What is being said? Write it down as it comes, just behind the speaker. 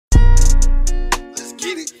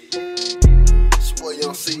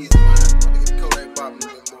Ceezy, man. About to get the Kodak poppin'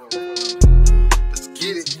 a little more. Let's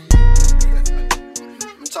get it.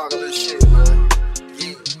 Let me talk a little shit, man.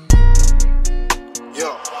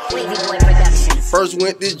 Yo. First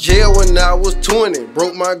went to jail when I was 20.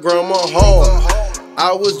 Broke my grandma hard.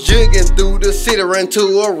 I was jigging through the city, ran to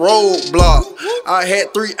a roadblock. I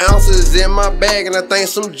had 3 ounces in my bag and I think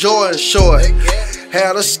some Jordan short.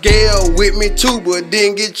 Had a scale with me too, but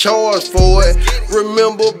didn't get charged for it.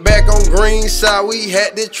 Remember back on Greenside, we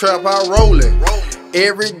had this trap out rolling.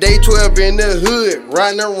 Every day 12 in the hood,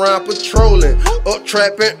 riding around patrolling. Up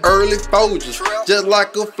trapping early Folgers, just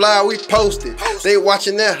like a fly we posted. They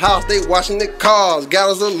watching that house, they watching the cars, got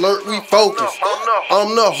us alert, we focus.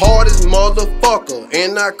 I'm the hardest motherfucker,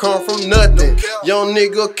 and I come from nothing. Young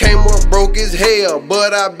nigga came up broke as hell,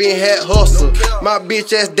 but I been had hustle. My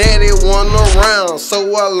bitch ass daddy wasn't around,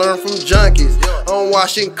 so I learned from junkies. I'm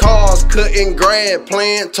washing cars, cutting grass,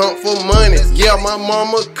 playing tunk for money. Yeah, my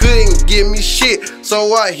mama couldn't give me shit,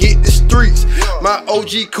 so I hit the streets. My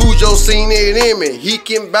OG Cujo seen it in me, he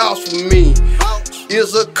can vouch for me.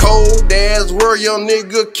 It's a cold ass world, young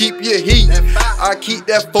nigga, keep your heat. I keep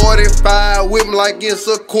that 45 with me like it's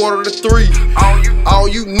 2:45. All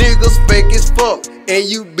you niggas fake as fuck, and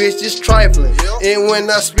you bitches trifling. And when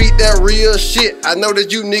I speak that real shit, I know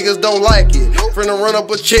that you niggas don't like it. Finna run up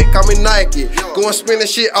a check, call me Nike. Go and spend that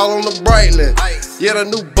shit all on the Brightland. Yeah, the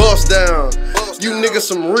new bust down. You niggas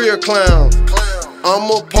some real clowns.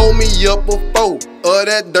 I'ma pull me up a 4 of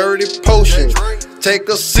that dirty potion. Take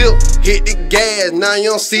a sip, hit the gas, now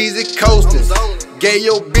you don't Ceezy coasting. Gave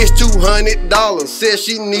your bitch $200, said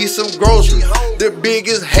she needs some groceries. The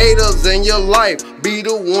biggest haters in your life be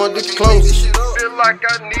the one the closest. Feel like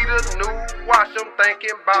I need a new watch, I'm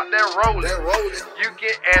thinking about that rolling. You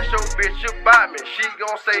can ask your bitch about me, she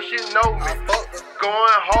gon' say she know me.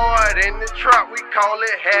 Going hard in the trap, we call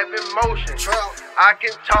it having motion. I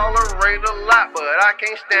can tolerate a lot, but I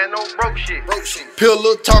can't stand no broke shit.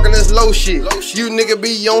 Pillow talking this low shit. You niggas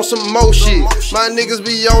be on some mo shit. My niggas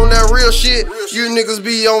be on that real shit. You niggas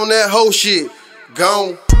be on that hoe shit.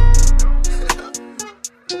 Gone.